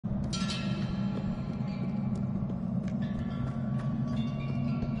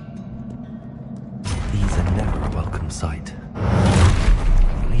campsite.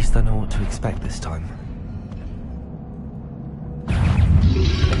 At least I know what to expect this time.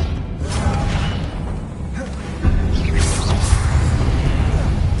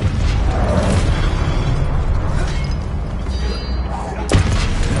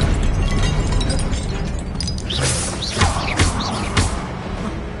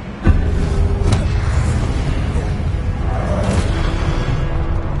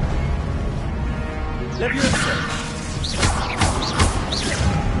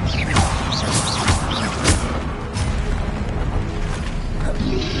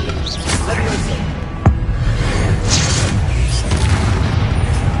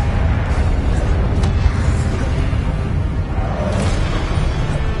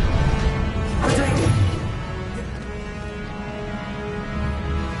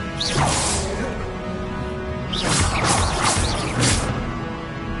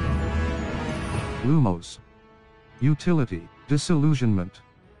 Lumos. Utility, disillusionment.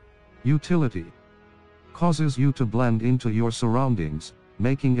 Utility causes you to blend into your surroundings,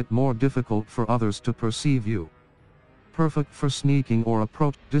 making it more difficult for others to perceive you. Perfect for sneaking or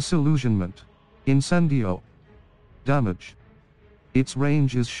approach. Disillusionment. Incendio. Damage. Its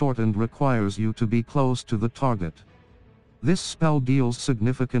range is short and requires you to be close to the target. This spell deals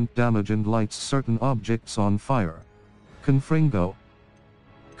significant damage and lights certain objects on fire. Confringo.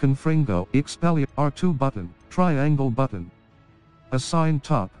 Confringo. Expelliar. R2 button. Triangle button. Assign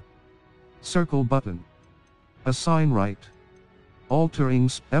top. Circle button. Assign right.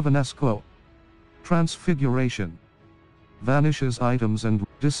 Alterings. Evanesco. Transfiguration. Vanishes items and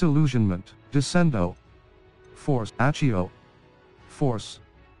disillusionment. Descendo. Force. Accio. Force.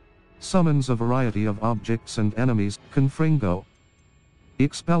 Summons a variety of objects and enemies. Confringo.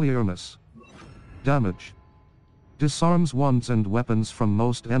 Expelliarmus. Damage. Disarms wands and weapons from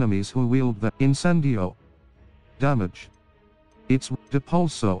most enemies who wield the Incendio. Damage. It's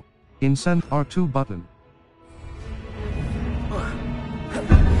Depulso. Incend. R2 button.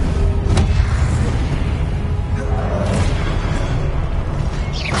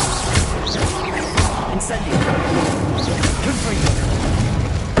 Incendio. Confringo.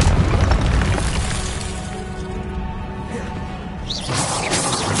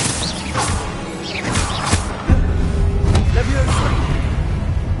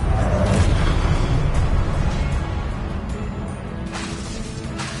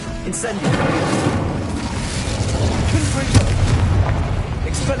 Incendio. Confringo.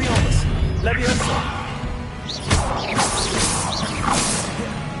 Expelliarmus. Leviosa.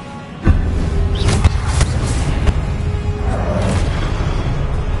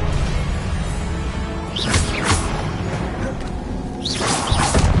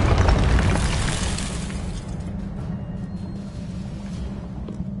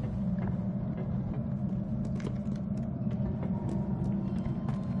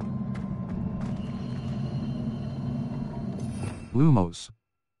 Lumos.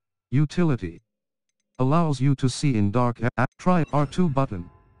 Utility allows you to see in dark. Try R2 button.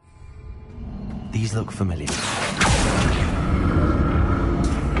 These look familiar.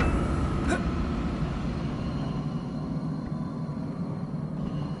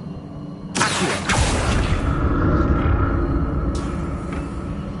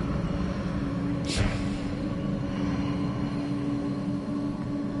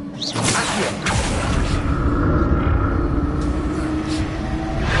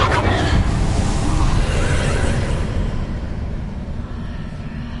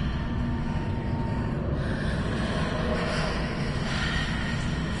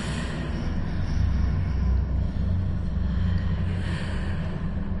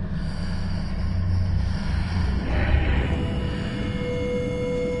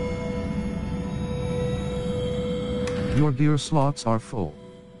 Your gear slots are full.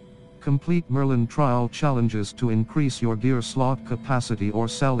 Complete Merlin trial challenges to increase your gear slot capacity or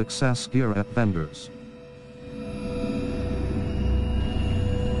sell excess gear at vendors.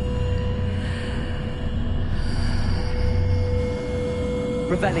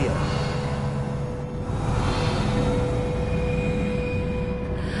 Revelio.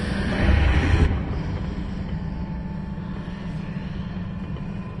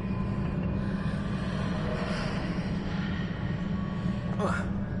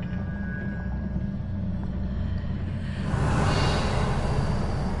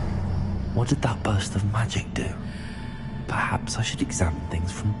 What did that burst of magic do? Perhaps I should examine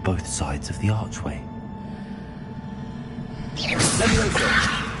things from both sides of the archway.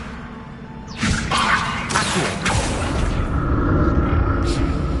 Leviosa.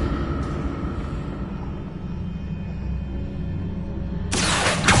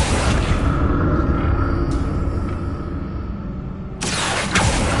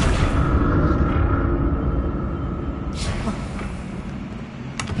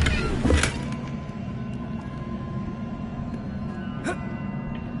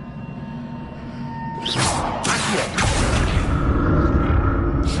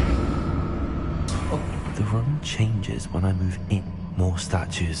 notice when I move in more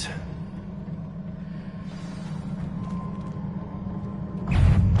statues.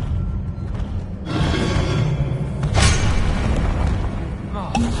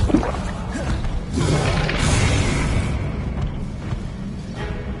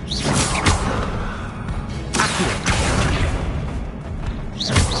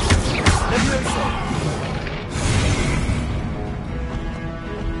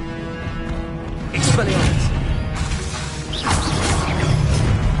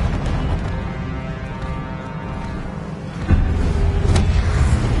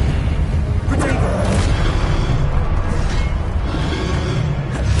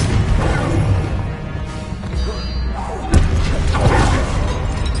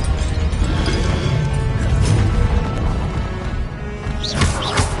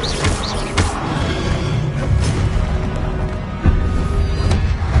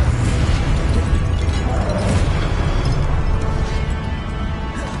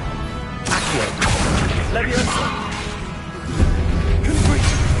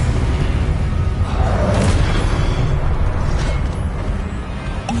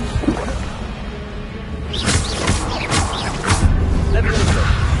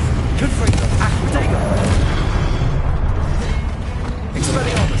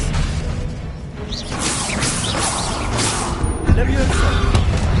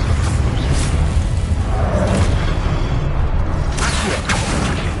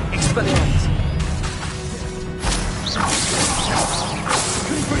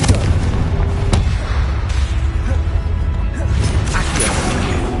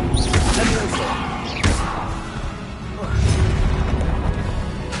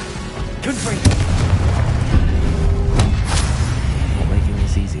 Not making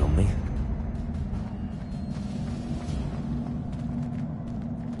this easy on me.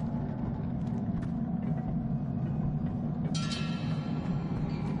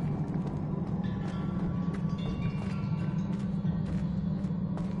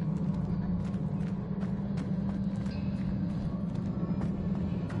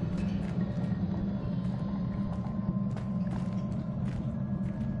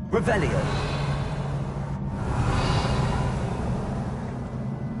 Revelio.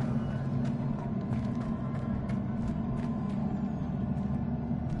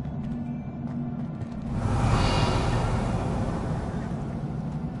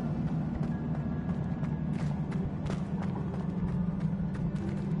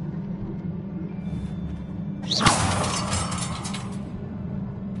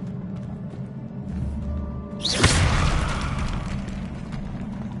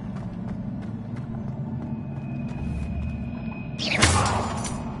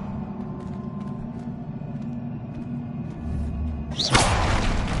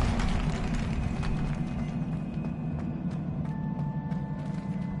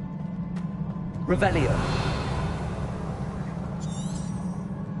 Revelio.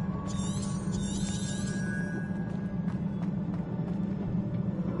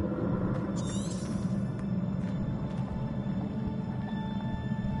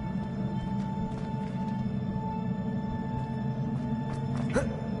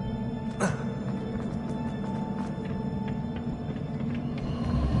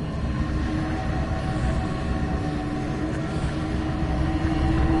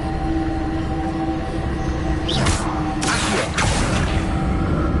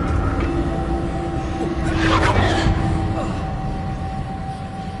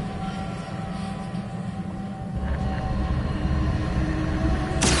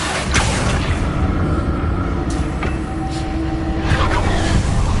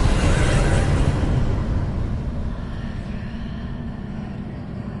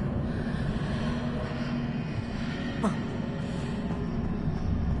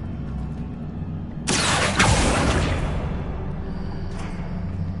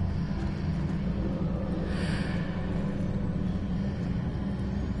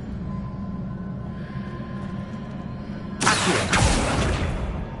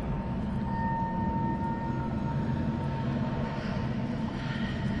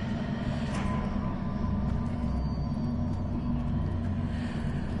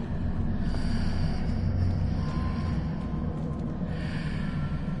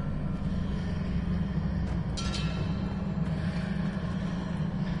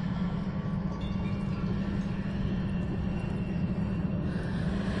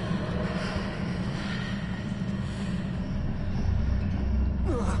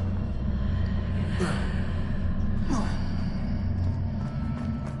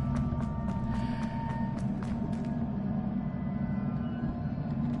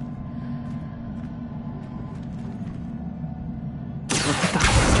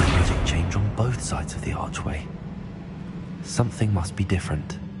 change on both sides of the archway. Something must be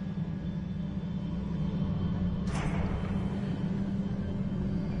different.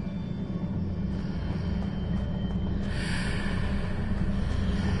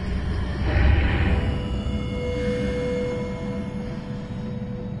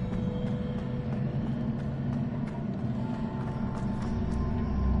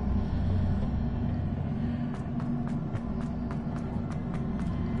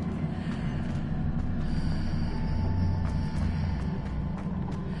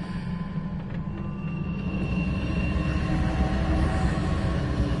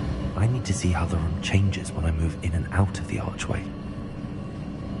 I need to see how the room changes when I move in and out of the archway.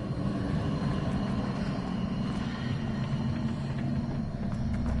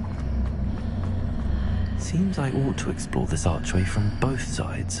 Seems I ought to explore this archway from both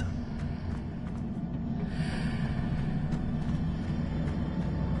sides.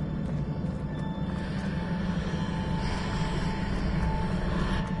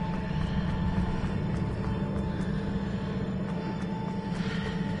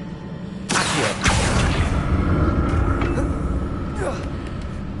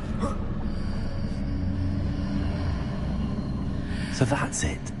 So that's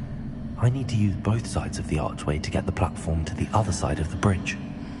it. I need to use both sides of the archway to get the platform to the other side of the bridge.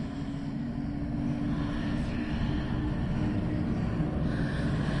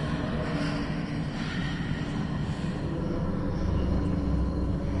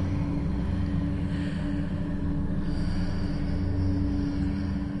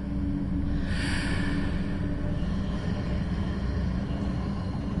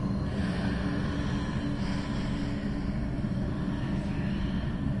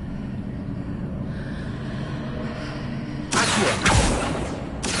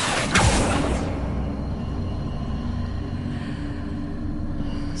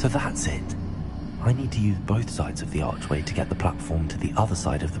 So that's it. I need to use both sides of the archway to get the platform to the other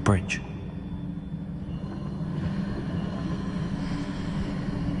side of the bridge.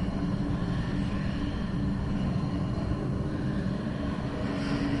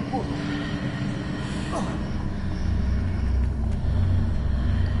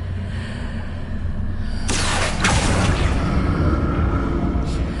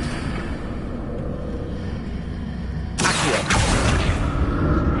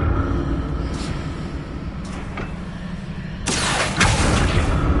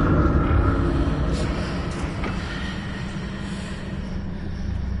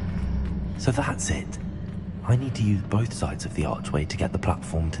 So that's it. I need to use both sides of the archway to get the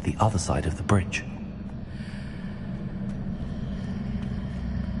platform to the other side of the bridge.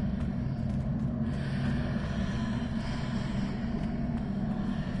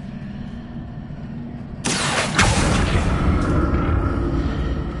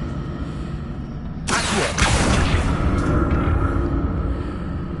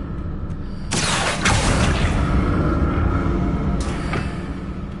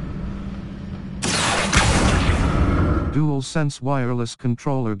 DualSense wireless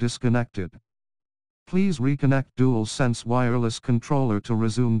controller disconnected. Please reconnect DualSense wireless controller to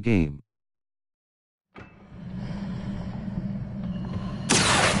resume game.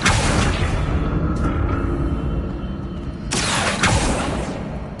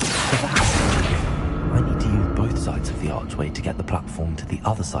 I need to use both sides of the archway to get the platform to the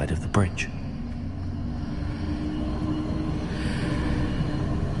other side of the bridge.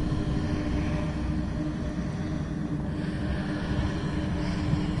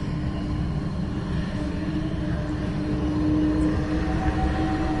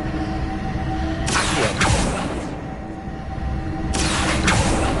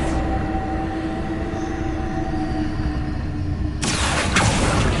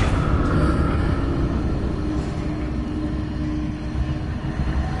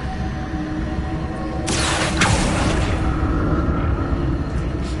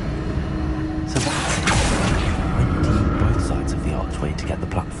 To get the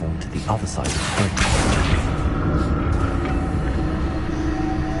platform to the other side of the bridge.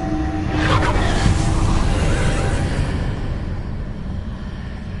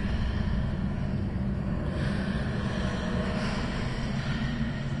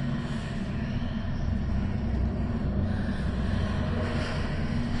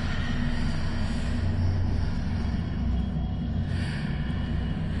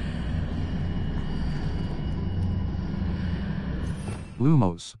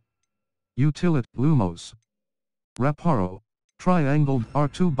 Lumos. Utility Lumos. Reparo. Triangled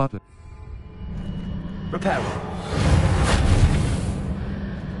R2 button. Reparo.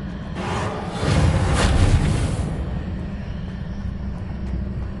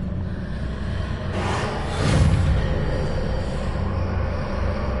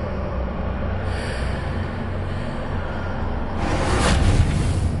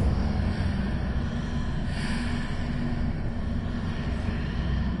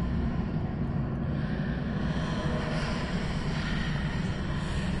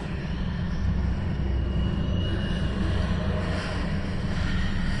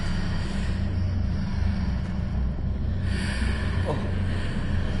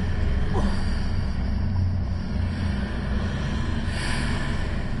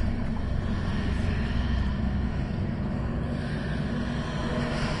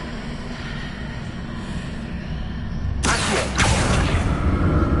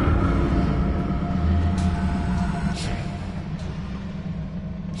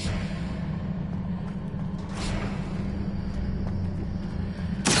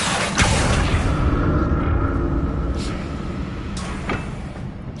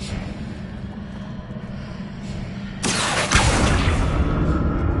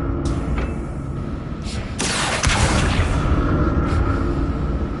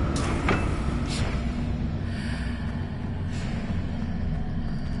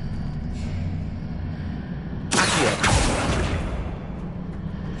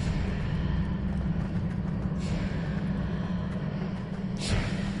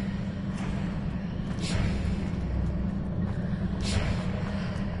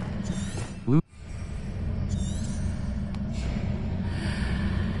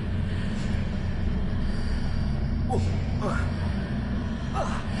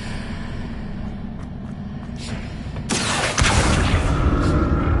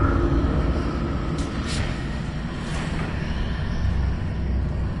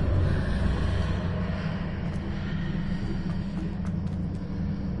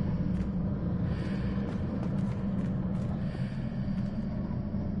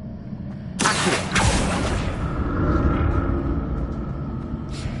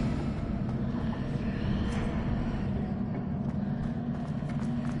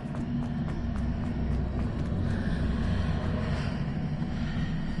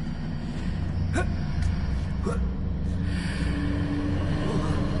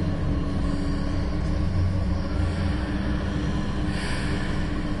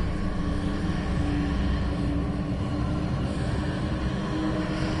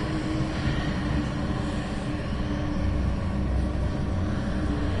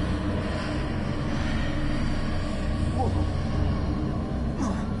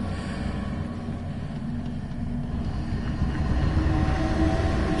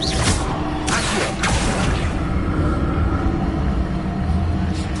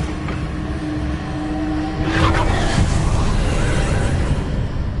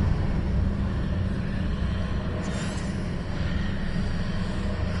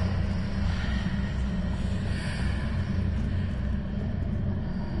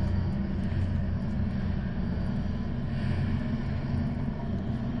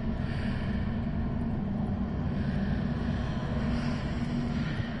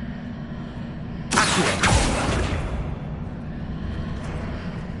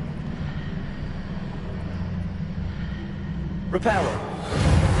 Repairer.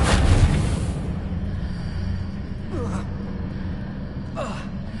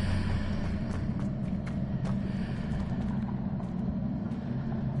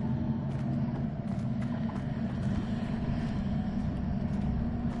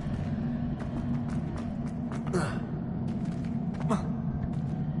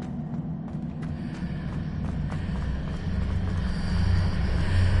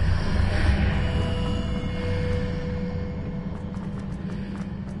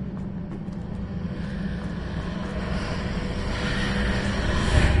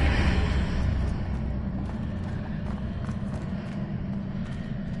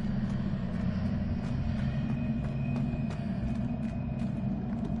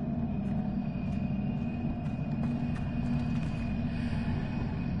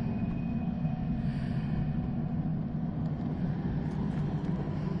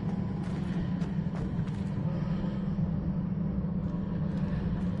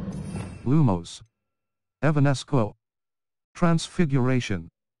 Lumos. Evanesco. Transfiguration.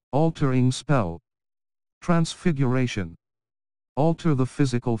 Altering spell. Transfiguration. Alter the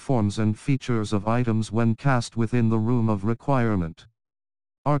physical forms and features of items when cast within the room of requirement.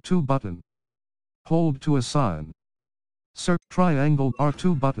 R2 button. Hold to assign. Search triangle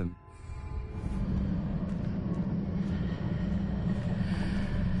R2 button.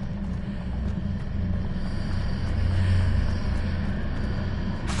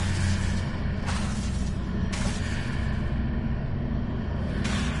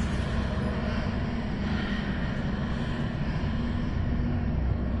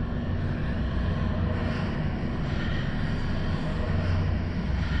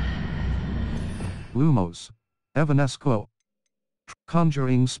 Lumos. Evanesco.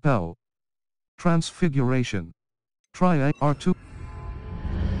 Conjuring spell. Transfiguration. Triangle R2.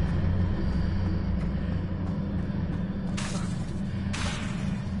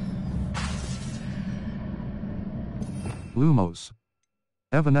 Lumos.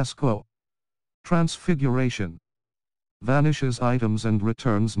 Evanesco. Transfiguration. Vanishes items and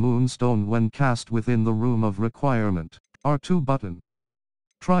returns moonstone when cast within the room of requirement. R2 button.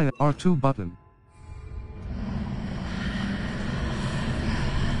 Try R2 button.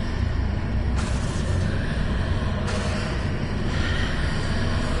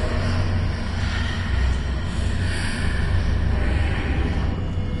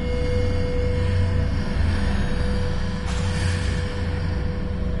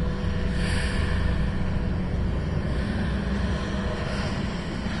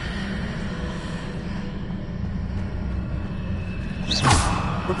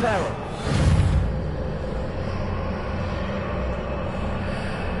 Repairer.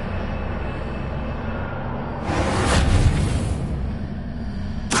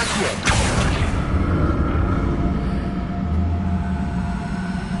 Accio.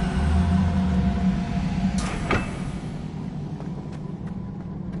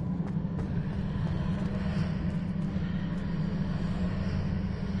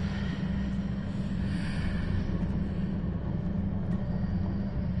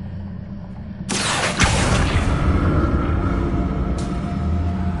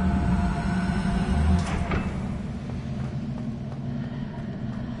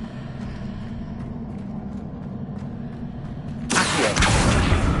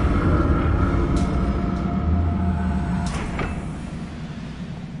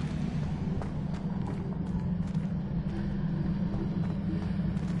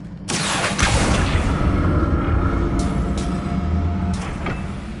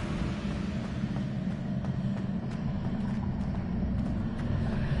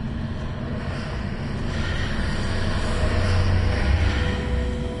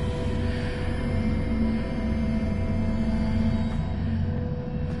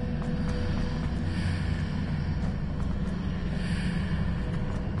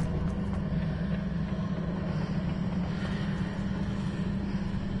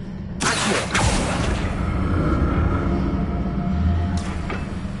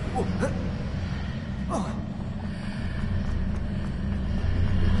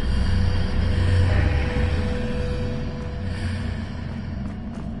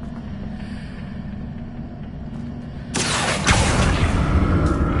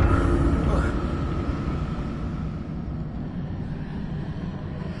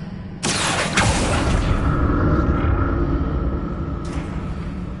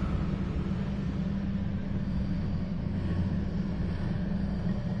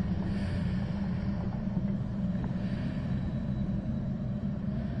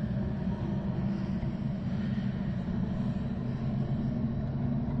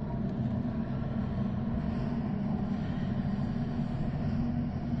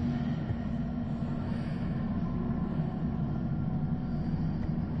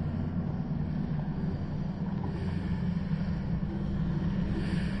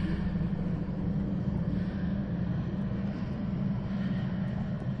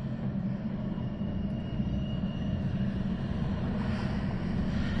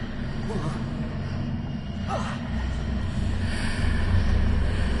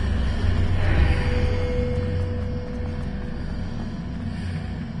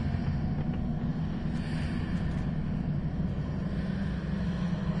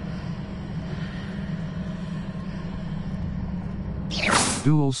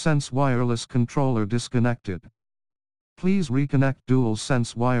 DualSense wireless controller disconnected. Please reconnect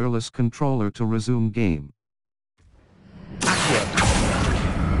DualSense wireless controller to resume game.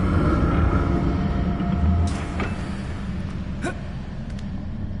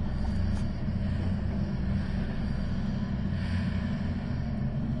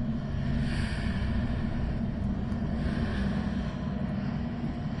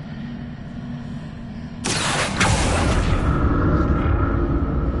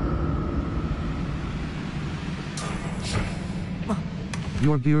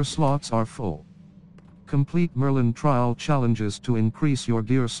 Your gear slots are full. Complete Merlin trial challenges to increase your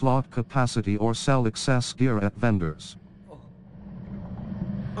gear slot capacity or sell excess gear at vendors.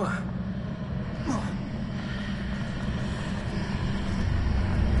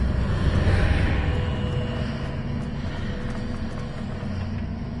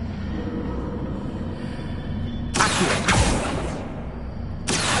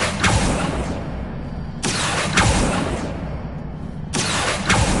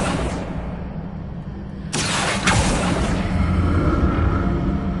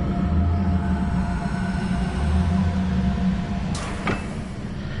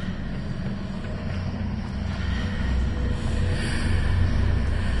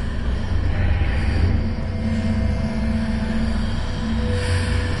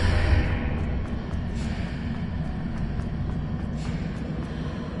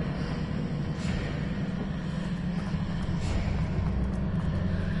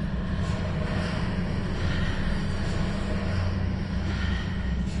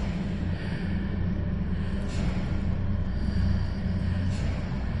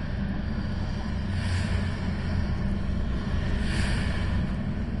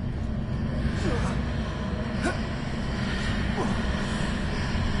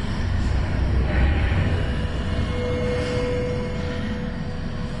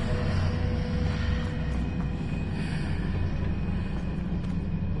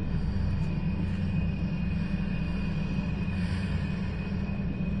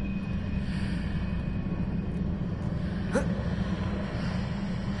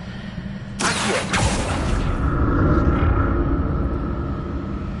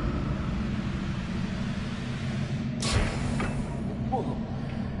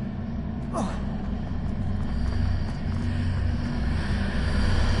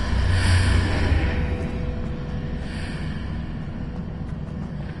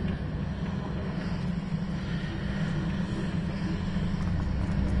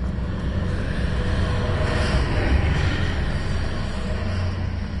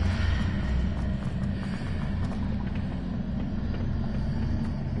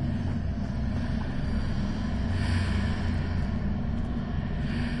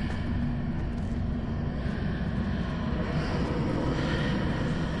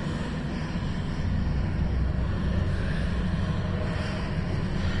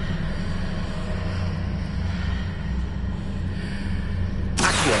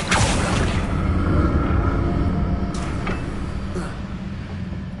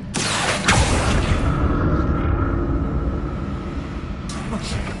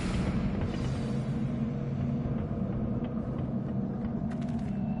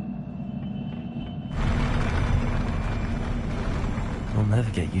 I'll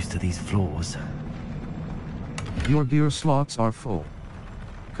never get used to these floors. Your gear slots are full.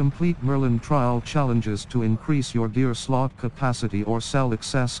 Complete Merlin trial challenges to increase your gear slot capacity or sell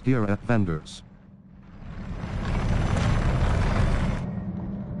excess gear at vendors.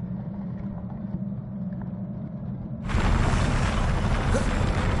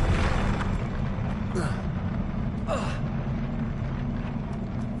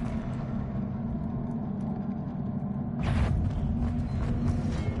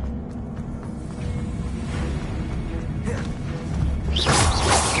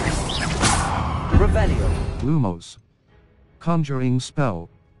 Lumos. Conjuring spell.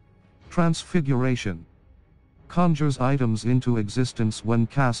 Transfiguration. Conjures items into existence when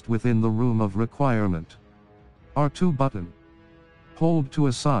cast within the room of requirement. R2 button. Hold to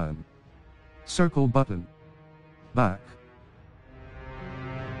assign. Circle button. Back.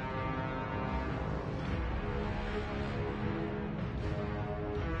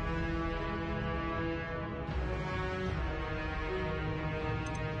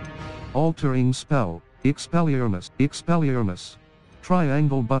 Altering spell. Expelliarmus.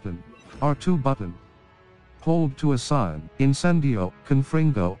 Triangle button. R2 button. Hold to assign. Incendio.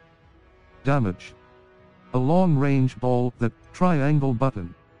 Confringo. Damage. A long-range ball that. Triangle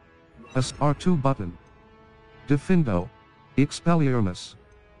button. R2 button. Defindo. Expelliarmus.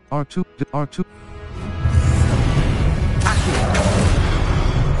 R2.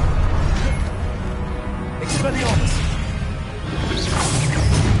 Expelliarmus!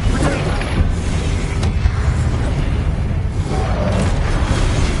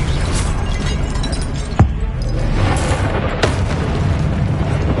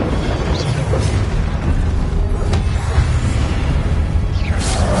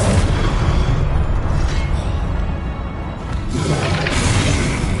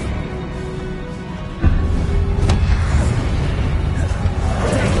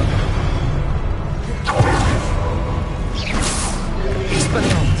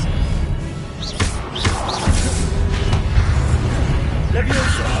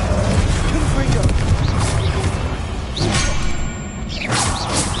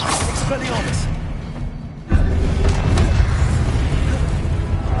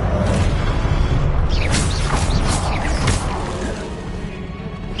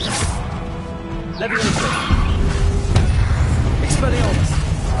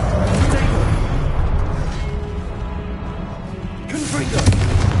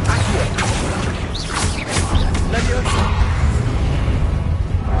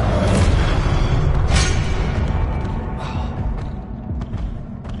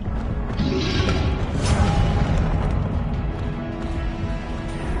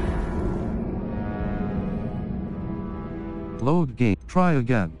 Load game. Try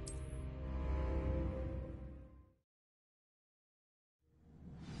again.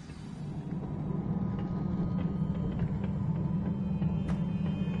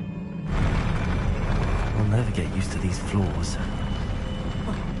 I'll never get used to these floors.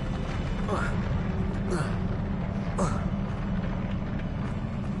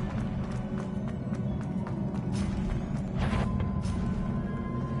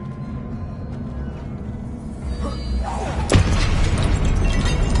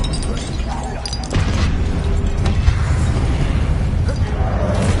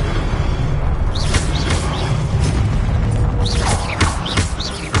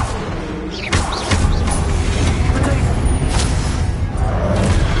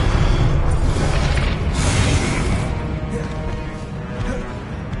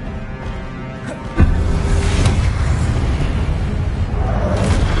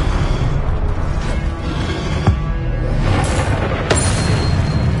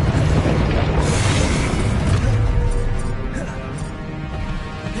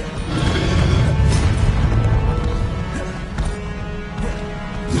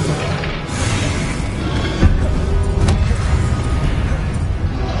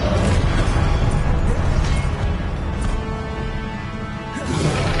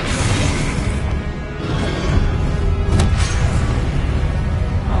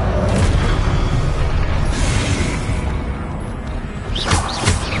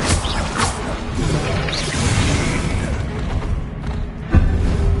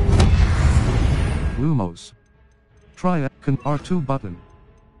 Lumos. Try R2 button.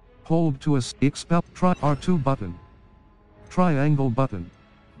 Hold to expel. Try R2 button. Triangle button.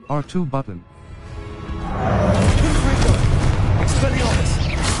 R2 button. Expelliarmus!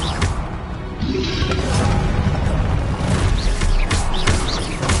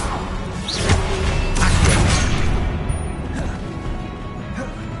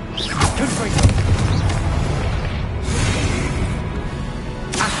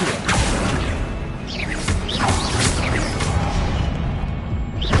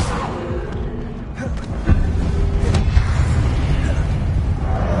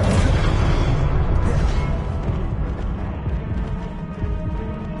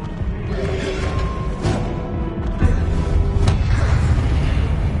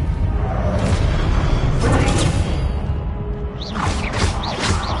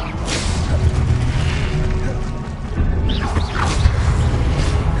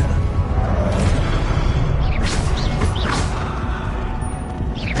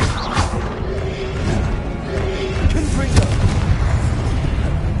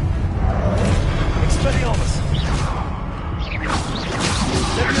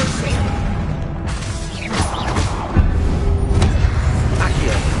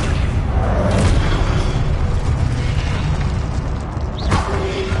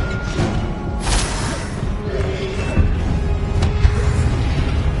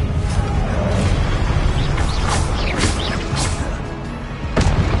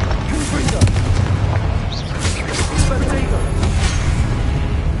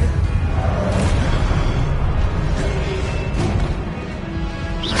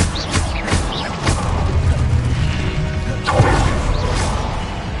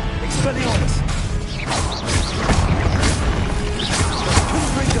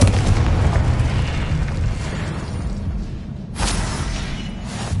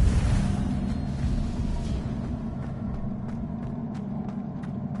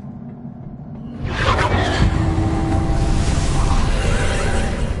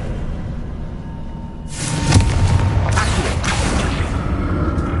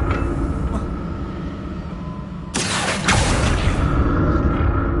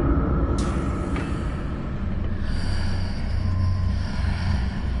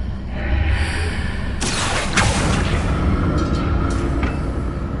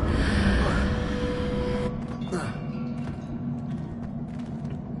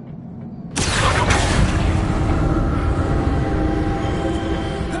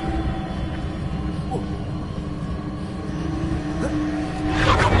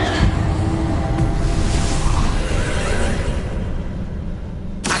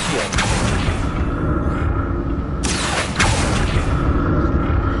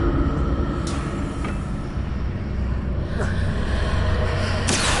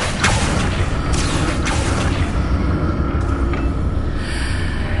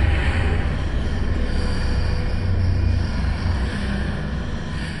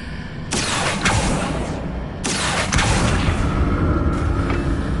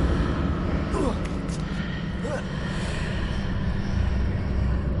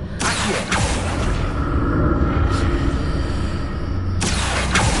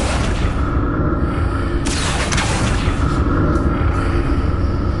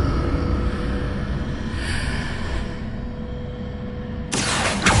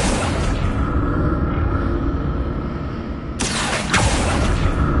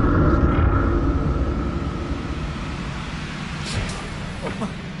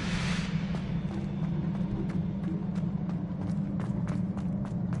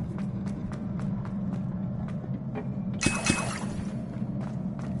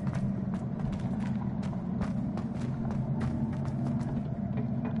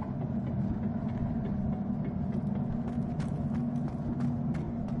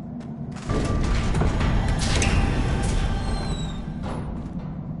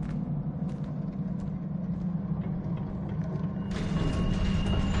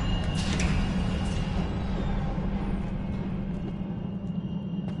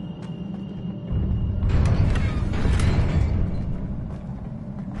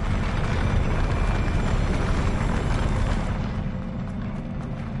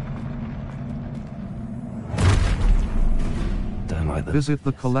 Visit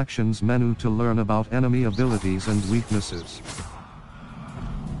the Collections menu to learn about enemy abilities and weaknesses.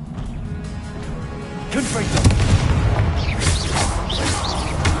 Confringo!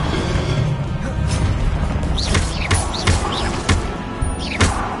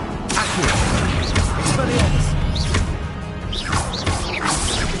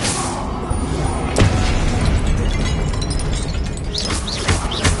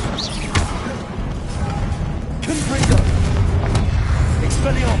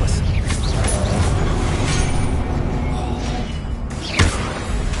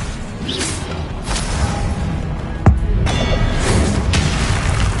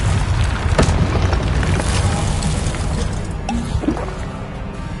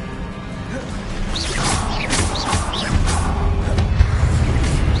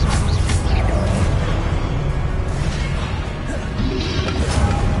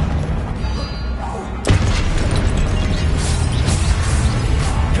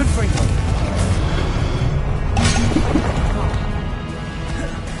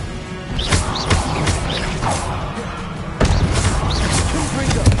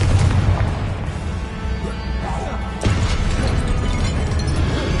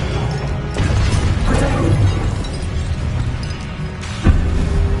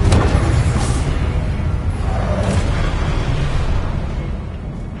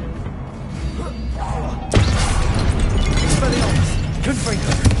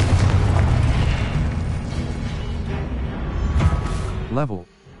 Level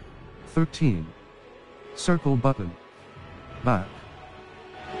 13. Circle button. Back.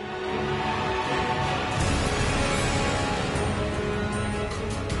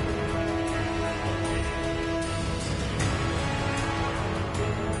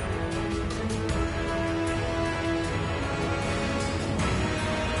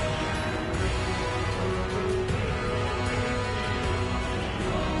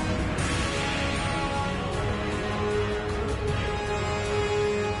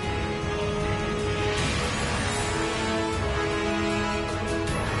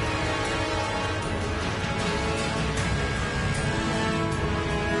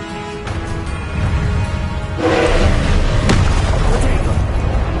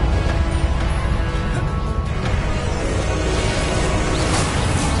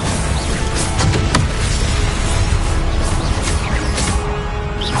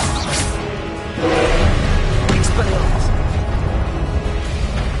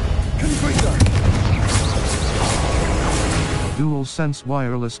 DualSense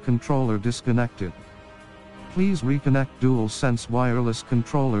wireless controller disconnected. Please reconnect DualSense wireless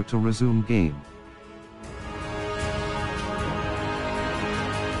controller to resume game.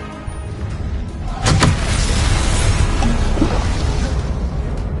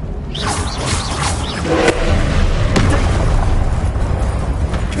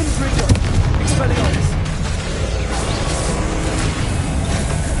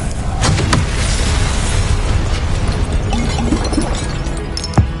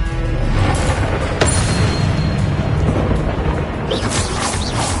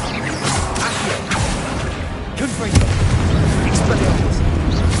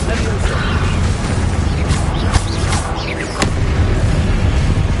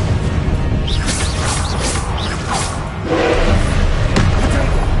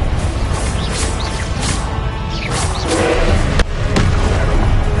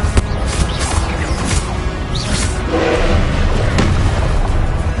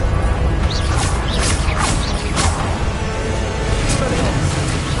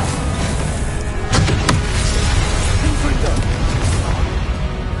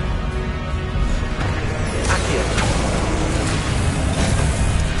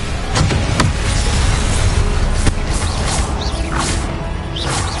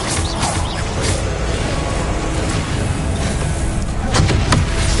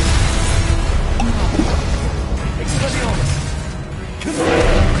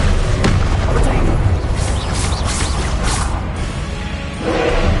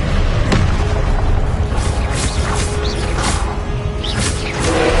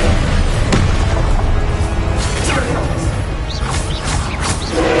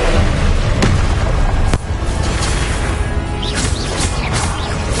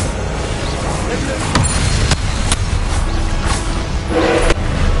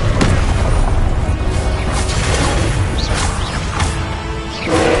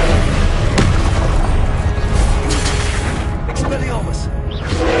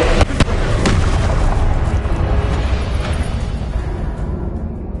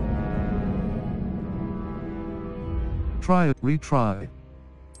 Try it, retry.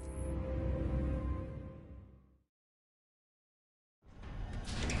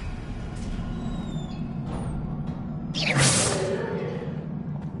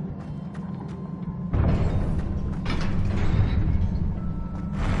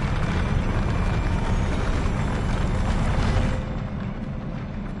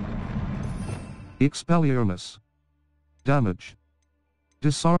 Expelliarmus. Damage.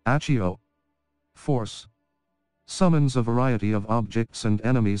 Disarm. Accio. Force. Summons a variety of objects and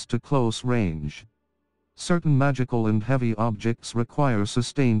enemies to close range. Certain magical and heavy objects require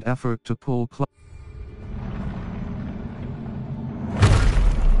sustained effort to pull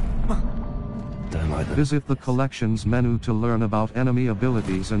Don't like that. Visit the collections menu to learn about enemy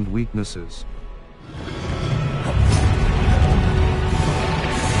abilities and weaknesses.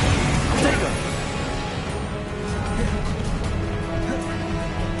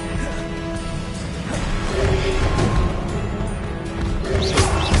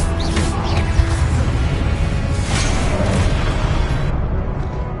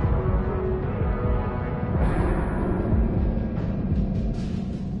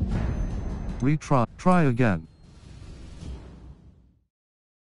 Retry. Try again.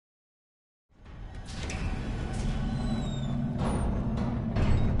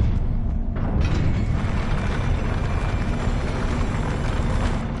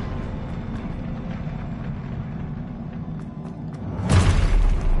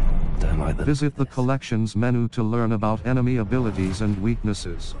 Don't like that. Visit the collections menu to learn about enemy abilities and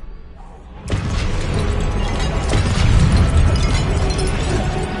weaknesses.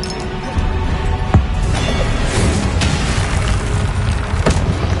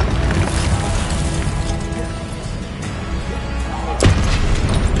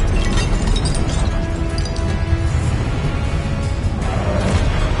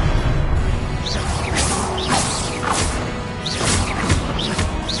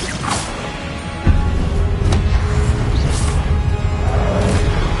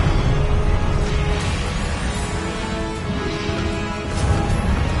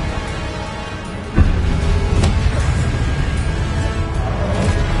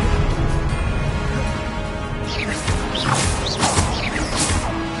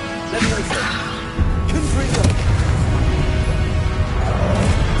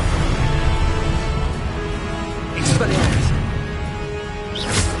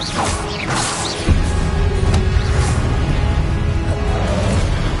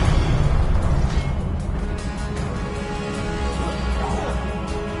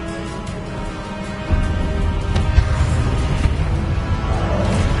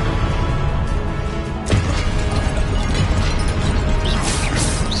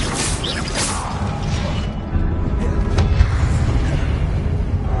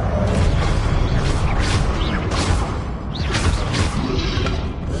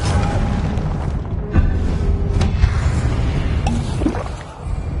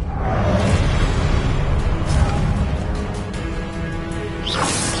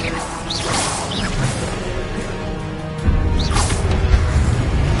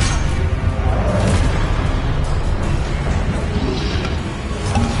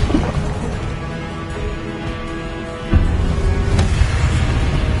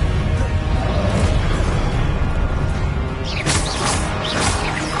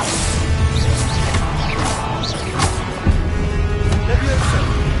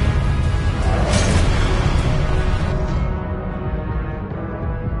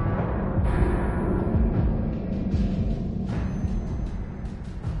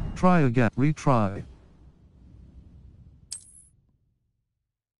 Try again. Retry.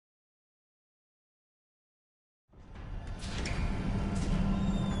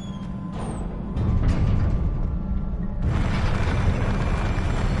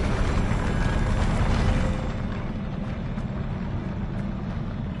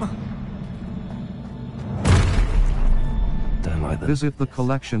 Don't like that. Visit the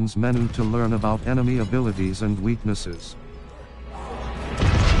collections menu to learn about enemy abilities and weaknesses.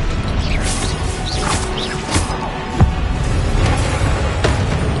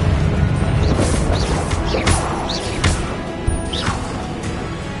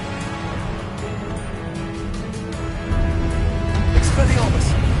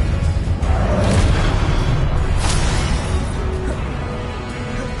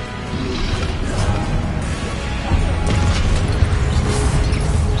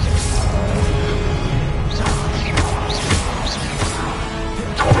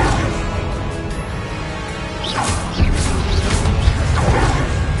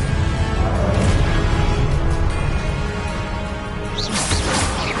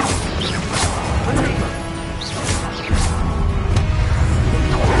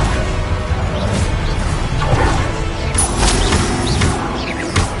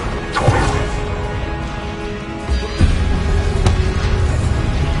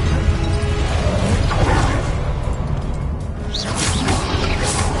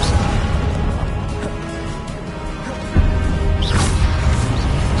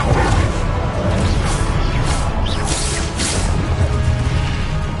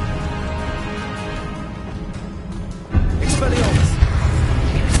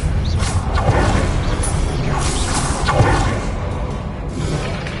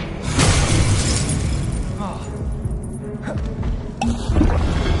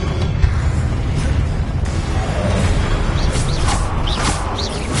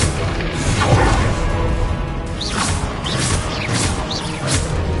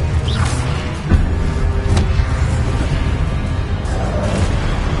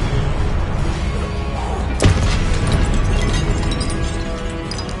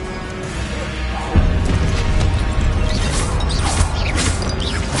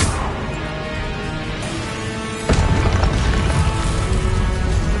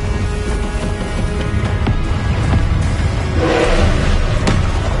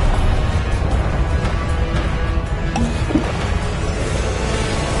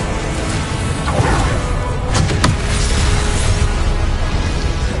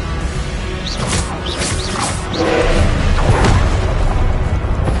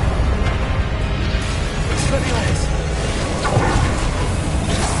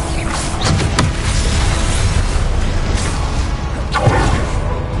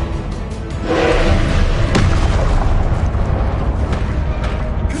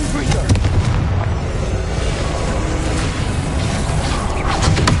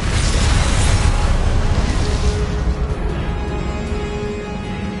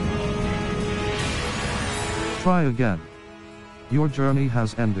 Try again. Your journey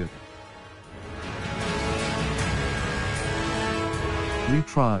has ended.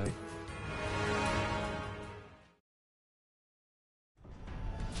 Retry.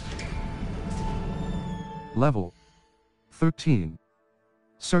 Level 13.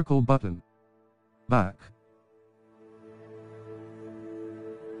 Circle button. Back.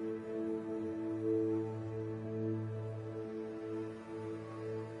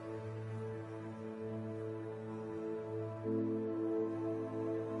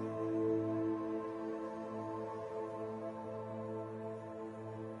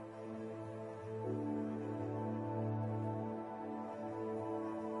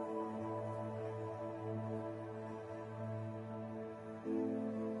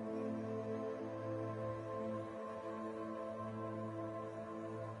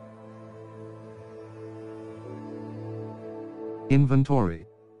 Inventory.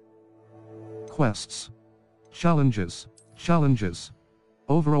 Quests. Challenges. Challenges.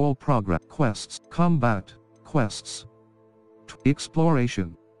 Overall progress. Quests. Combat. Quests.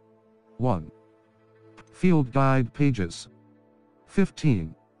 Exploration. 1. Field guide pages.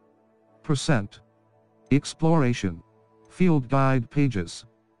 15%. Exploration. Field guide pages.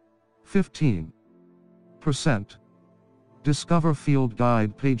 15%. Discover field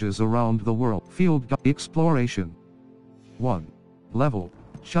guide pages around the world. Exploration. 1. Level.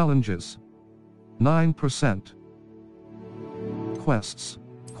 Challenges. 9%. Quests.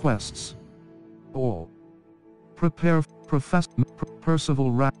 Quests. All. Prepare.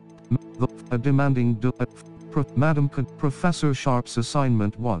 Percival Rat. A demanding. Professor Sharp's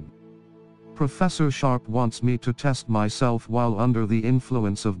assignment 1. Professor Sharp wants me to test myself while under the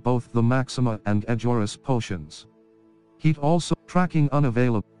influence of both the Maxima and Ajoris potions. He'd also tracking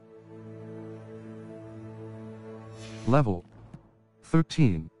unavailable. Level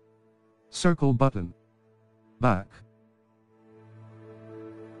 13. Circle button. Back.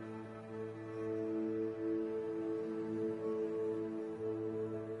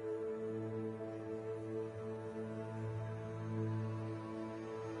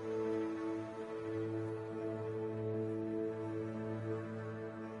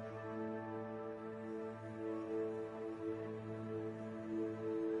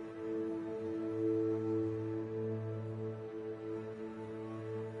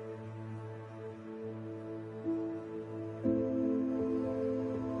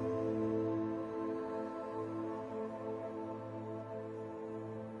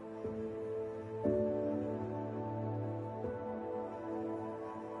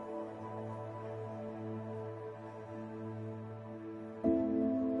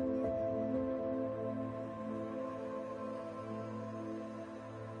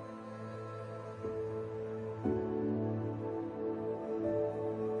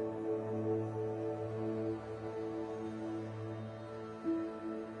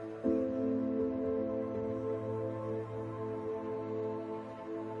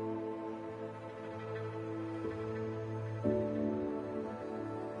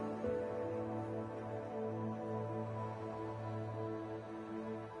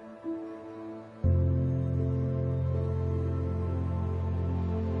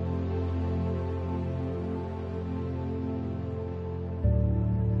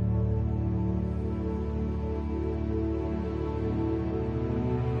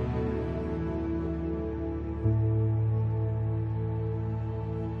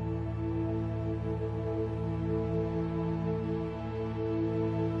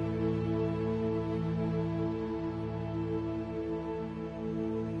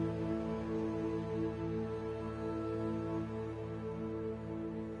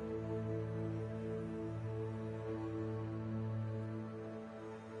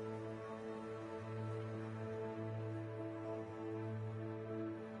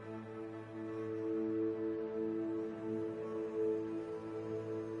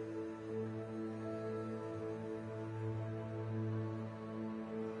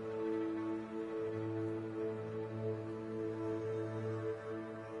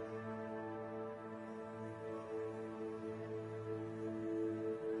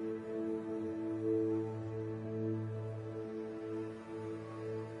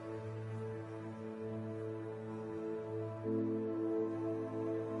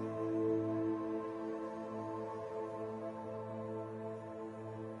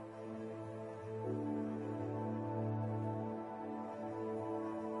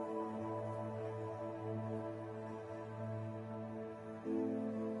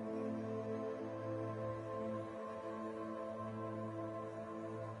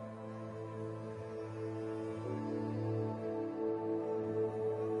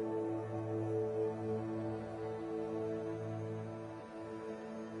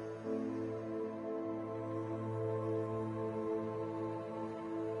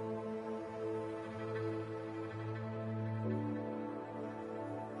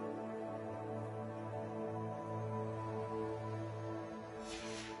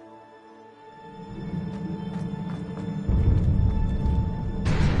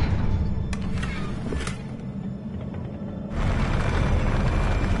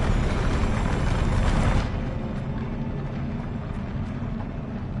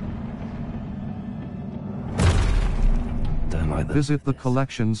 either. Visit the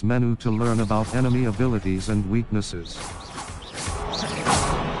collections menu to learn about enemy abilities and weaknesses.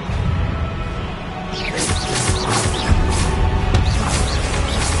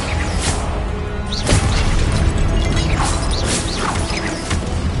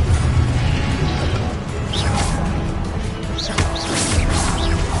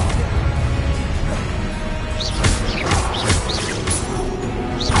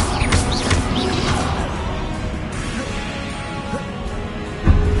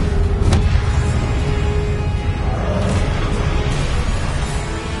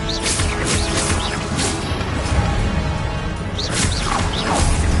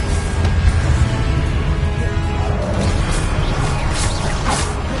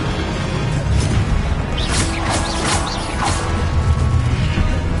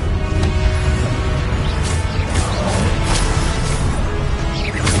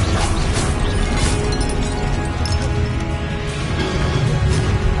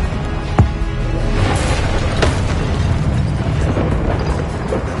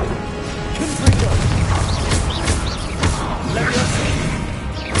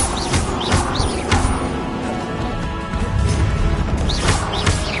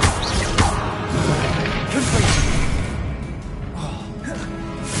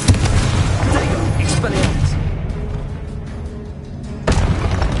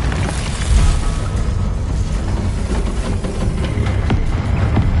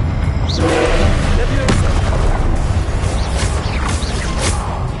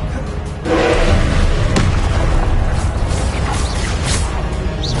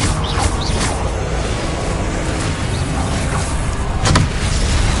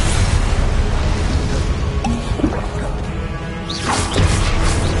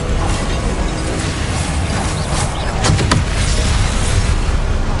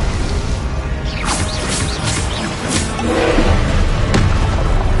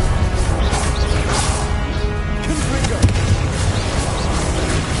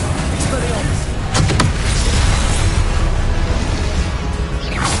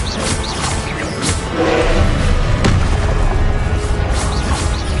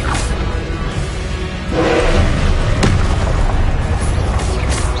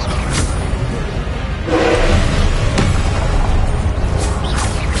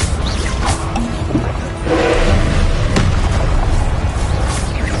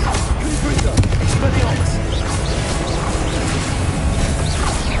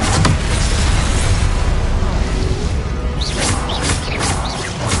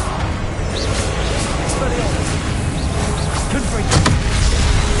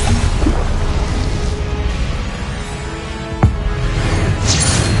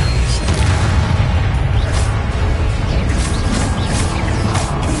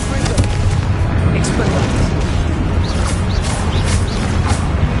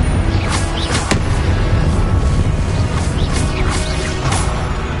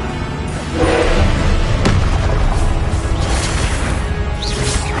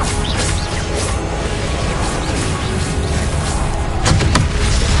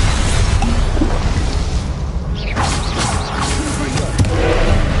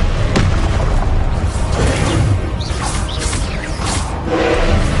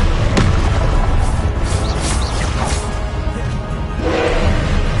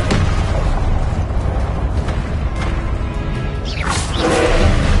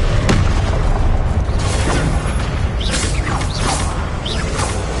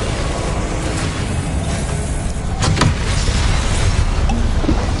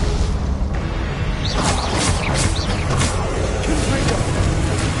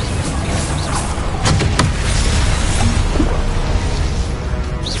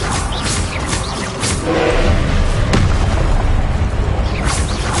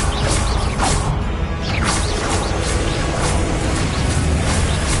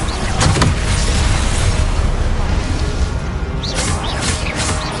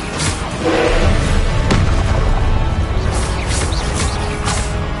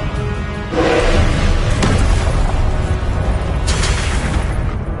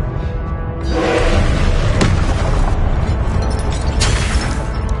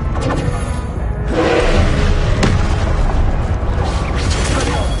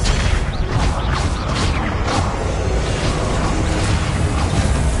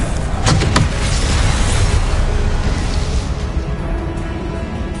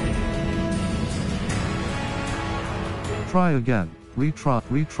 Try again,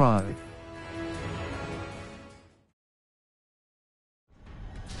 retry.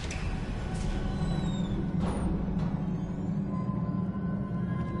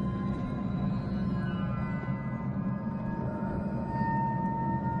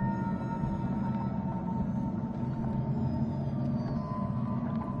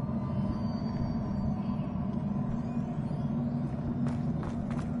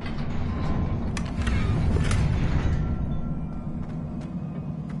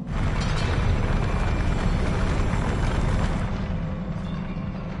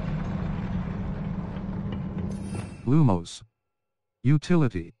 Lumos.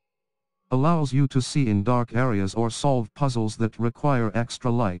 Utility. Allows you to see in dark areas or solve puzzles that require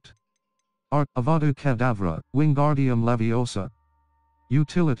extra light. Art Avada Kedavra, Wingardium Leviosa.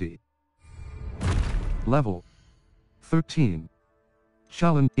 Utility. Level 13.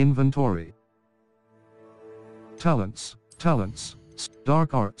 Challenge Inventory. Talents.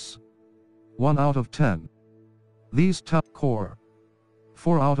 Dark Arts. 1 out of 10. These Core.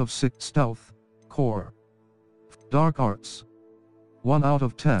 4 out of 6. Stealth. Core. Dark Arts. 1 out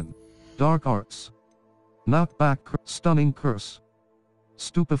of 10. Dark Arts. Knockback. Stunning Curse.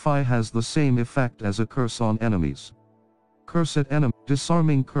 Stupefy has the same effect as a curse on enemies. Curse at enemy.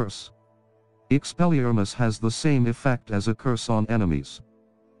 Disarming Curse. Expelliarmus has the same effect as a curse on enemies.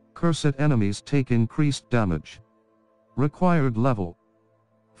 Curse at enemies take increased damage. Required level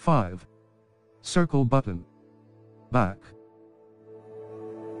 5. Circle button. Back.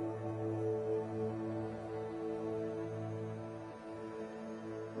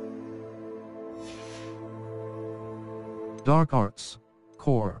 Dark Arts.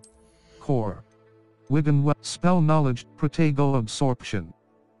 Core. Wigan Spell Knowledge. Protego Absorption.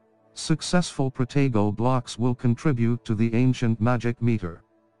 Successful Protego blocks will contribute to the Ancient Magic meter.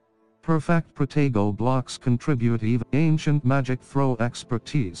 Perfect Protego blocks contribute even Ancient Magic Throw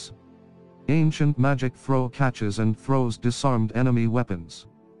Expertise. Ancient Magic Throw catches and throws disarmed enemy weapons.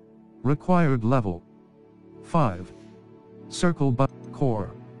 Required level 5. Circle but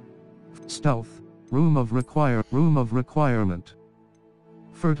Core. Stealth. Room of Requirement.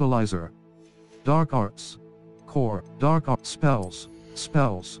 Fertilizer. Dark Arts. Core. Dark Arts.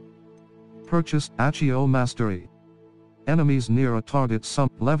 Spells. Purchase. Accio Mastery. Enemies near a target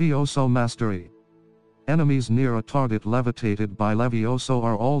Levioso Mastery. Enemies near a target levitated by Levioso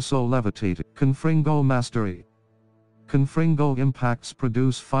are also levitated. Confringo Mastery. Confringo impacts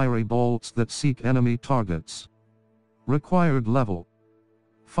produce fiery bolts that seek enemy targets. Required level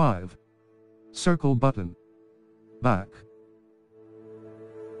 5. Circle button. Back.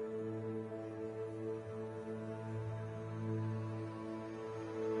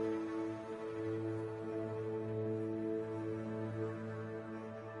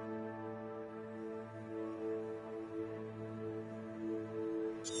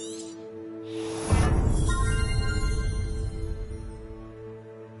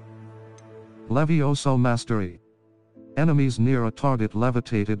 Levioso Mastery. Enemies near a target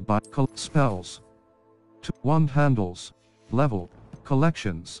levitated by spells. 2 wand handles. Level.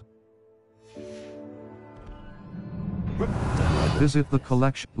 Collections. Visit the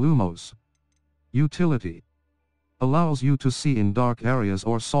collection. Lumos. Utility. Allows you to see in dark areas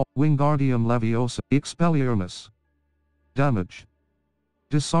or solve. Wingardium Leviosa. Expelliarmus. Damage.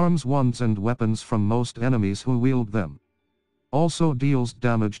 Disarms wands and weapons from most enemies who wield them. Also deals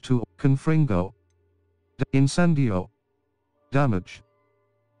damage to Confringo. Incendio. Damage.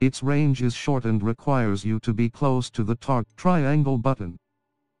 Its range is short and requires you to be close to the target. Triangle button.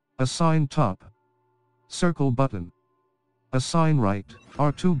 Assign top. Circle button. Assign right.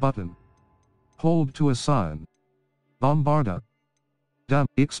 R2 button. Hold to assign. Bombarda.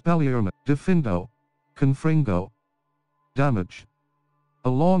 Expelliarmus. Defindo. Confringo. Damage. A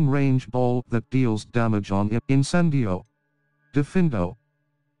long-range ball that deals damage on Incendio. Defindo.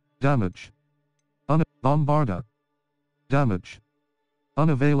 Damage. Bombarda. Damage.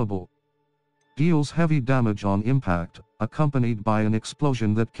 Unavailable. Deals heavy damage on impact, accompanied by an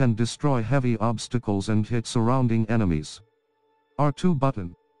explosion that can destroy heavy obstacles and hit surrounding enemies. R2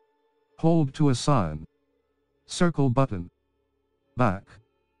 button. Hold to assign. Circle button. Back.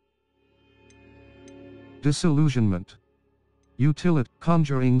 Disillusionment. Utility.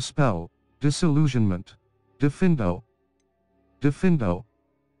 Conjuring spell. Disillusionment. Defindo.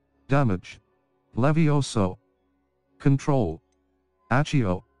 Damage. Levioso. Control.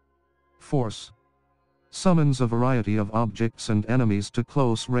 Accio. Force. Summons a variety of objects and enemies to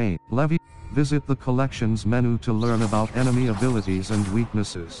close range. Visit the collections menu to learn about enemy abilities and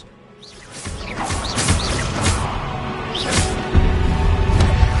weaknesses.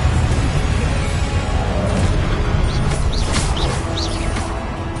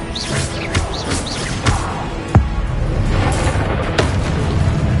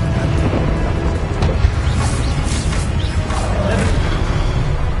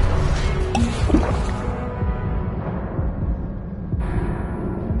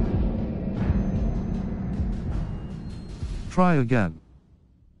 Try again.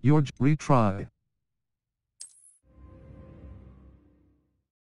 Retry.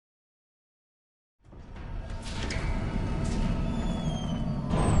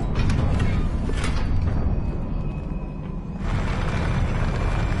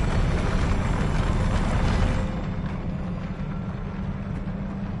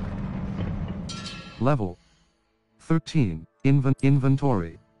 Level 13.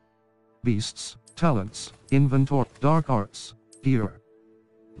 Inventory. Beasts, talents, inventory, dark arts, gear.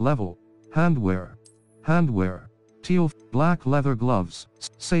 Level. Handwear. Handwear. Teal, black leather gloves,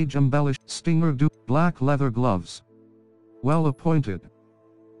 sage embellished, stinger black leather gloves. Well appointed.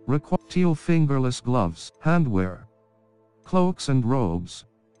 Teal fingerless gloves, handwear. Cloaks and robes,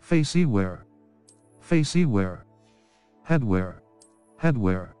 facey wear. Facey wear. Headwear.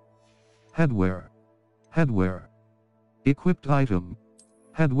 Headwear. Headwear. Headwear. Equipped item.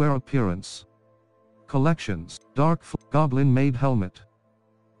 Headwear appearance. Collections, goblin-made helmet.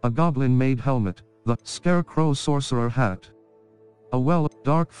 A goblin-made helmet, the Scarecrow Sorcerer Hat. A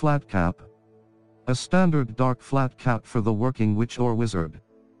dark flat cap. A standard dark flat cap for the working witch or wizard.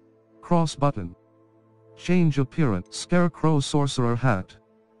 Cross button. Change appearance, Scarecrow Sorcerer Hat.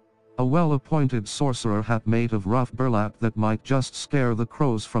 A well-appointed sorcerer hat made of rough burlap that might just scare the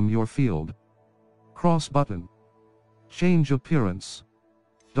crows from your field. Cross button. Change appearance.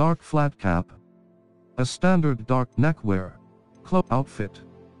 Dark flat cap. A standard dark neckwear. Cloak outfit.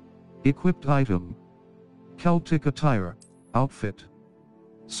 Equipped item. Celtic attire. Outfit.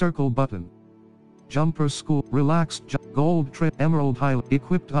 Circle button. Jumper school. Relaxed gold trim. Emerald Highland.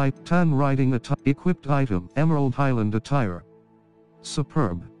 Equipped item. Tan riding attire. Equipped item. Emerald Highland attire.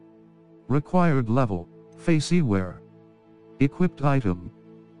 Superb. Required level. Facey wear. Equipped item.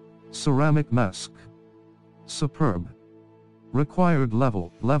 Ceramic mask. Superb. Required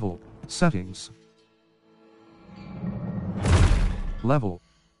level. Settings. Level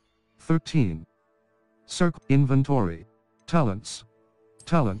 13. Circle. Inventory. Talents.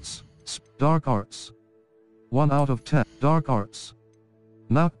 Dark arts. 1 out of 10. Dark arts.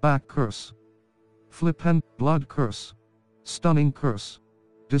 Knockback curse. Flippant blood curse. Stunning curse.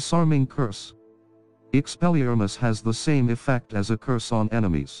 Disarming curse. Expelliarmus has the same effect as a curse on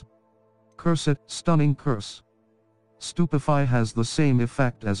enemies. Cursed, stunning curse. Stupefy has the same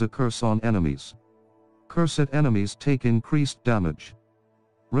effect as a curse on enemies. Cursed enemies take increased damage.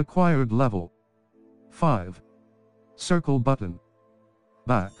 Required level 5. Circle button.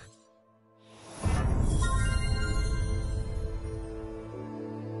 Back.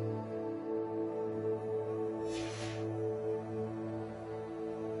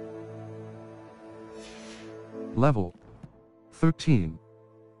 Level 13.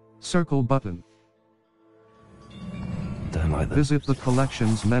 Circle button. Don't like that. Visit the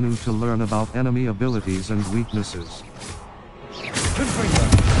collections menu to learn about enemy abilities and weaknesses.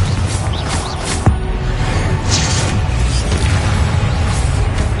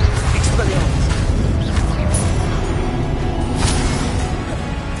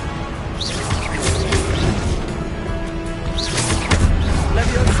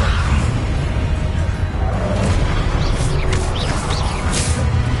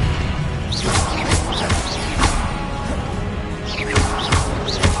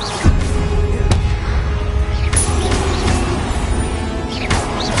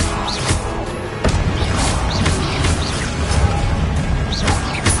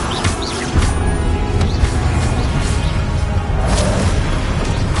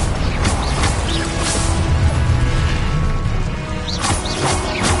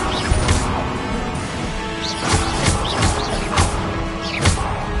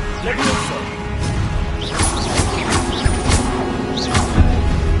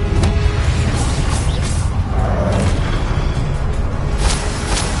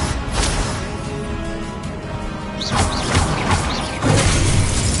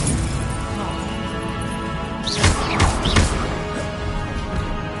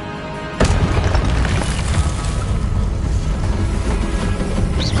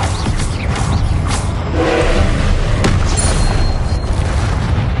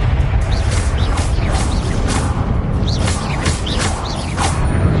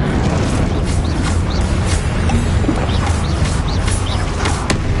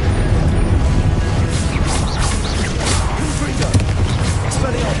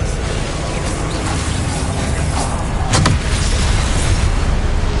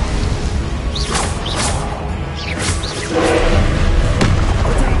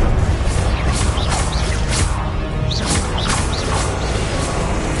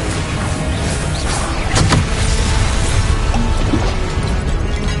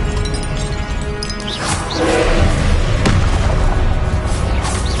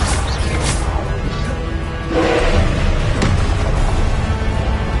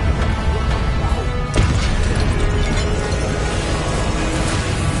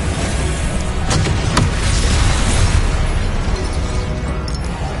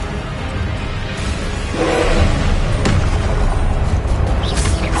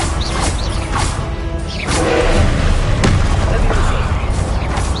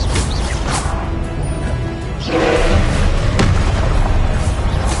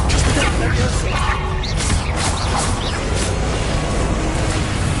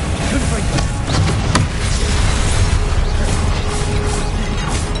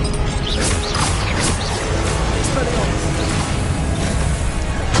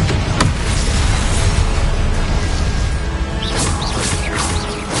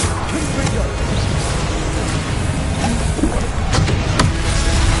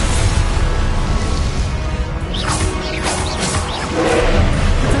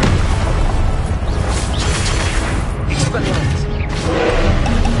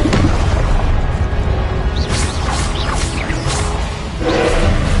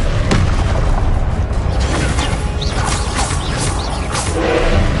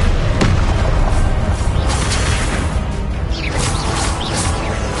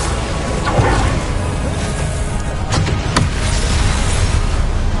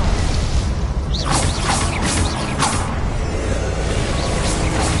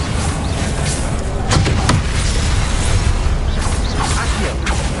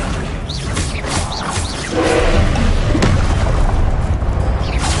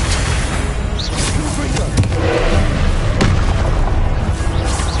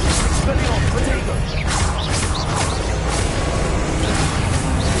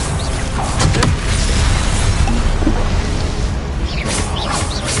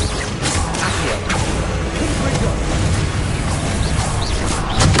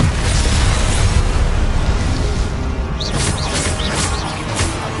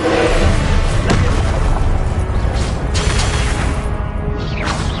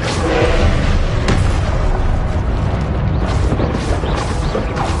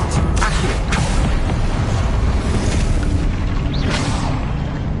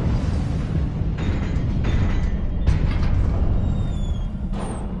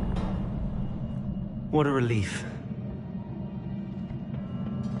 What a relief.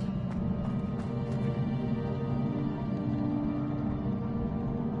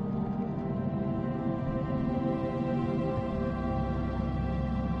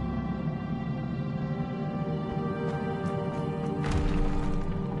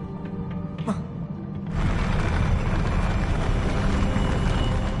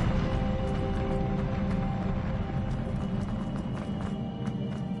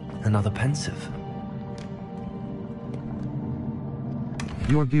 Another pensive.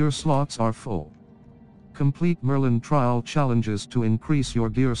 Your gear slots are full. Complete Merlin trial challenges to increase your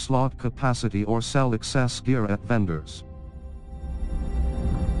gear slot capacity or sell excess gear at vendors.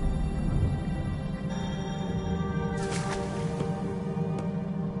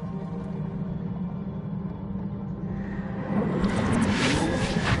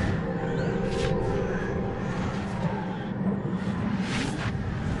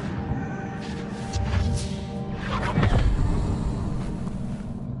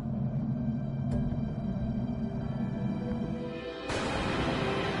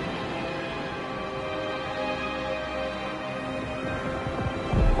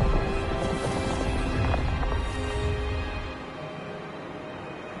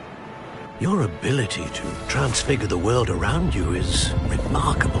 Your ability to transfigure the world around you is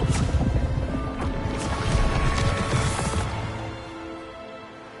remarkable.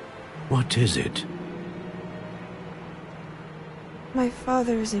 What is it? My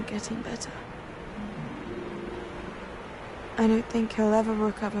father isn't getting better. I don't think he'll ever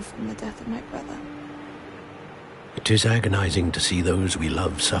recover from the death of my brother. It is agonizing to see those we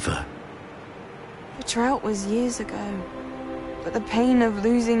love suffer. The drought was years ago, but the pain of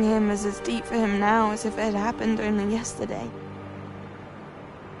losing him is as deep for him now as if it had happened only yesterday.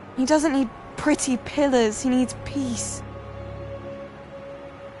 He doesn't need pretty pillars, he needs peace.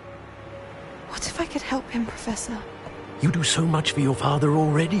 What if I could help him, Professor? You do so much for your father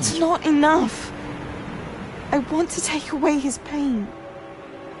already. It's not enough. I want to take away his pain.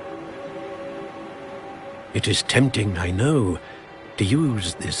 It is tempting, I know, to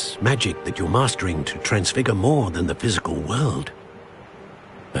use this magic that you're mastering to transfigure more than the physical world.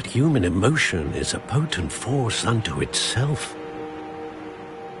 But human emotion is a potent force unto itself.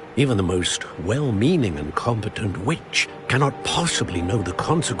 Even the most well-meaning and competent witch cannot possibly know the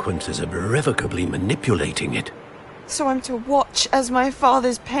consequences of irrevocably manipulating it. So I'm to watch as my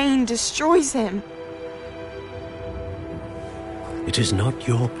father's pain destroys him. It is not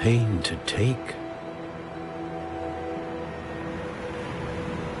your pain to take.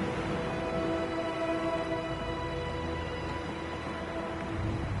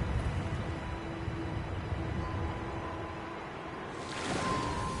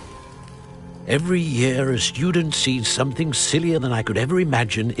 Every year, a student sees something sillier than I could ever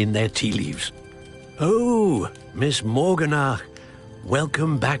imagine in their tea leaves. Oh, Miss Morganach,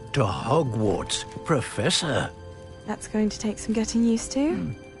 welcome back to Hogwarts, Professor. That's going to take some getting used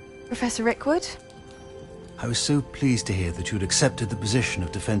to. Professor Rickwood? I was so pleased to hear that you'd accepted the position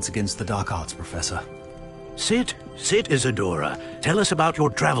of Defense Against the Dark Arts, Professor. Sit, Isadora. Tell us about your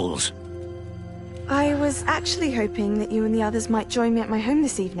travels. I was actually hoping that you and the others might join me at my home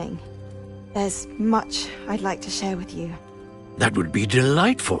this evening. There's much I'd like to share with you. That would be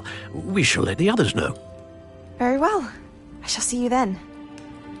delightful. We shall let the others know. Very well. I shall see you then.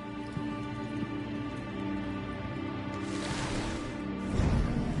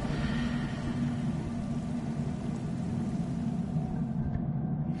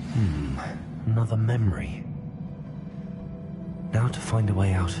 Another memory. Now to find a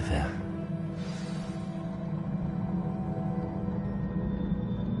way out of here.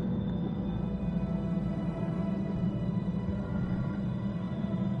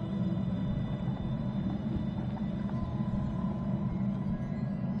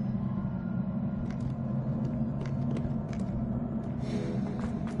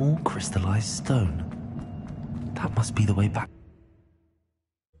 More crystallized stone. That must be the way back.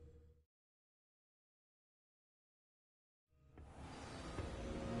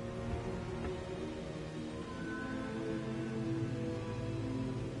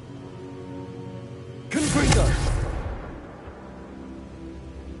 Confringo!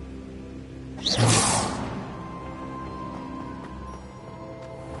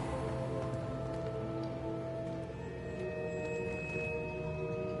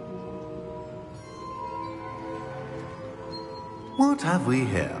 What have we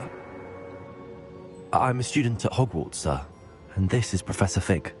here? I'm a student at Hogwarts, sir. And this is Professor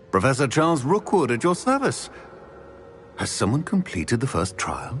Fig. Professor Charles Rookwood at your service. Has someone completed the first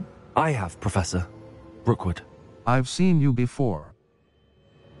trial? I have, Professor. Rookwood. I've seen you before.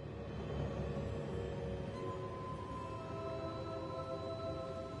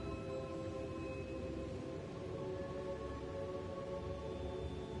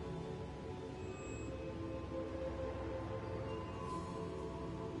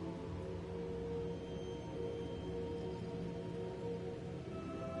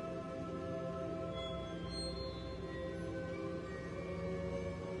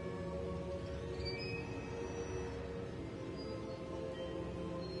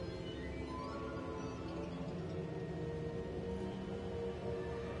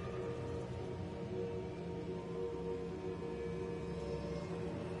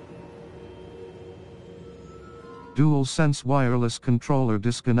 DualSense wireless controller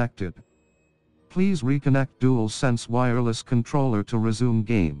disconnected. Please reconnect DualSense wireless controller to resume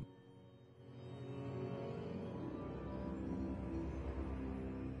game.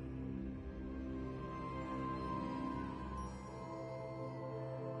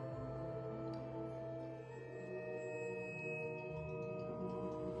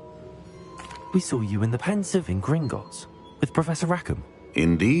 We saw you in the Pensive in Gringotts with Professor Rackham.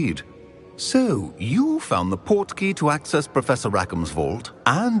 Indeed. So, you found the portkey to access Professor Rackham's vault,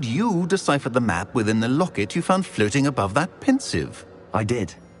 and you deciphered the map within the locket you found floating above that Pensive. I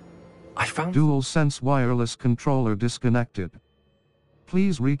did. I found... DualSense wireless controller disconnected.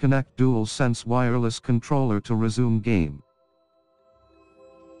 Please reconnect DualSense wireless controller to resume game.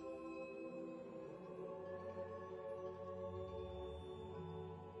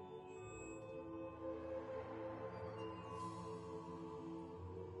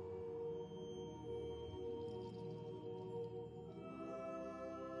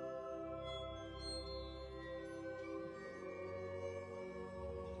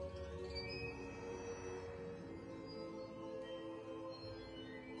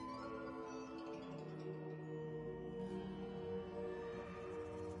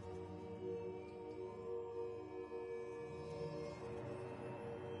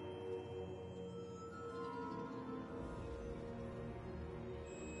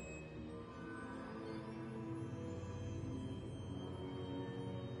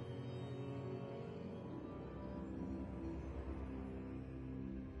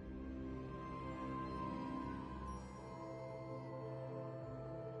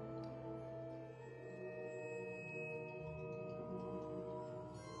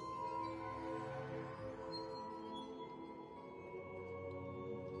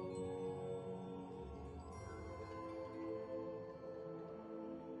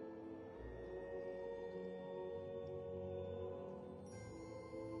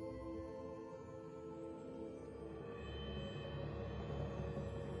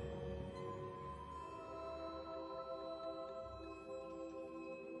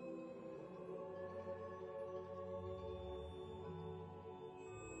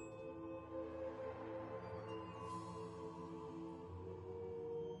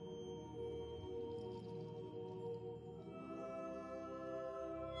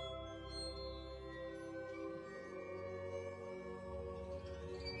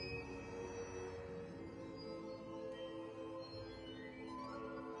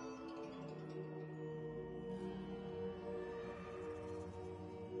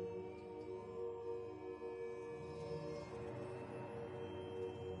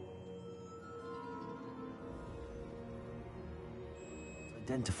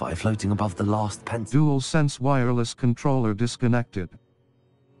 Identify floating above the last Pensive. DualSense wireless controller disconnected.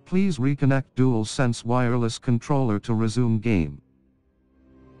 Please reconnect DualSense wireless controller to resume game.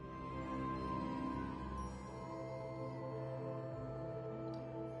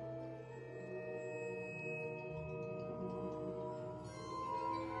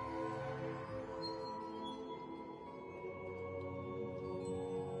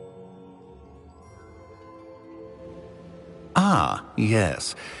 Ah,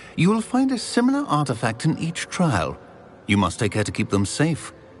 yes. You will find a similar artifact in each trial. You must take care to keep them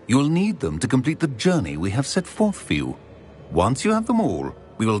safe. You will need them to complete the journey we have set forth for you. Once you have them all,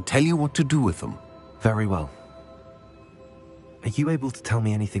 we will tell you what to do with them. Very well. Are you able to tell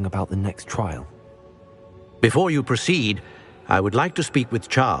me anything about the next trial? Before you proceed, I would like to speak with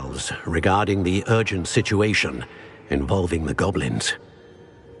Charles regarding the urgent situation involving the goblins.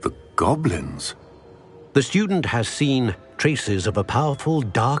 The goblins? The student has seen traces of a powerful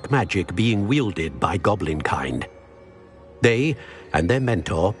dark magic being wielded by goblin kind. They and their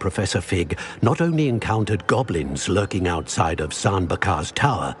mentor, Professor Fig, not only encountered goblins lurking outside of Sanbakar's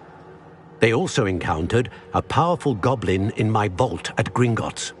tower, they also encountered a powerful goblin in my vault at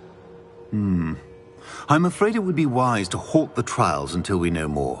Gringotts. I'm afraid it would be wise to halt the trials until we know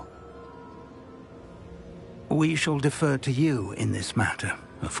more. We shall defer to you in this matter,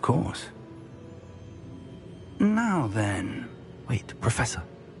 of course. Now then... Wait, Professor.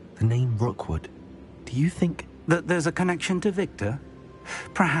 The name Rookwood. Do you think... that there's a connection to Victor?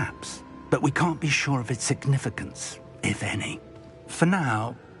 Perhaps, but we can't be sure of its significance, if any. For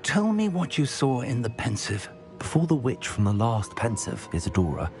now, tell me what you saw in the Pensive. Before the witch from the last Pensive,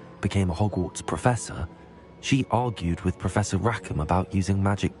 Isadora, became a Hogwarts professor, she argued with Professor Rackham about using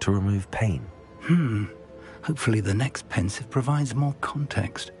magic to remove pain. Hopefully the next Pensive provides more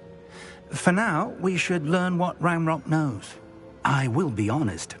context. For now, we should learn what Ramrock knows. I will be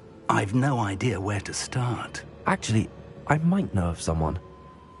honest, I've no idea where to start. Actually, I might know of someone.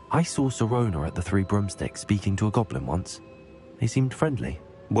 I saw Sirona at the Three Broomsticks speaking to a goblin once. They seemed friendly.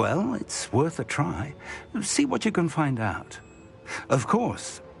 Well, it's worth a try. See what you can find out. Of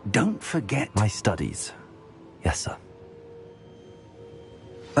course, don't forget... My studies. Yes, sir.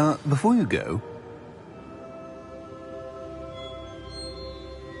 Before you go...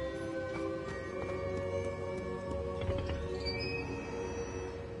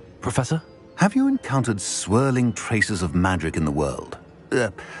 Professor? Have you encountered swirling traces of magic in the world?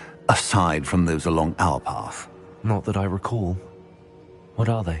 Aside from those along our path? Not that I recall. What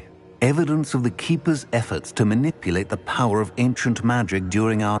are they? Evidence of the Keeper's efforts to manipulate the power of ancient magic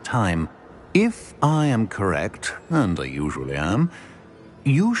during our time. If I am correct, and I usually am,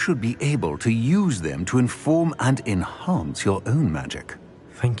 you should be able to use them to inform and enhance your own magic.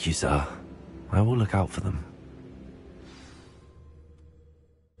 Thank you, sir. I will look out for them.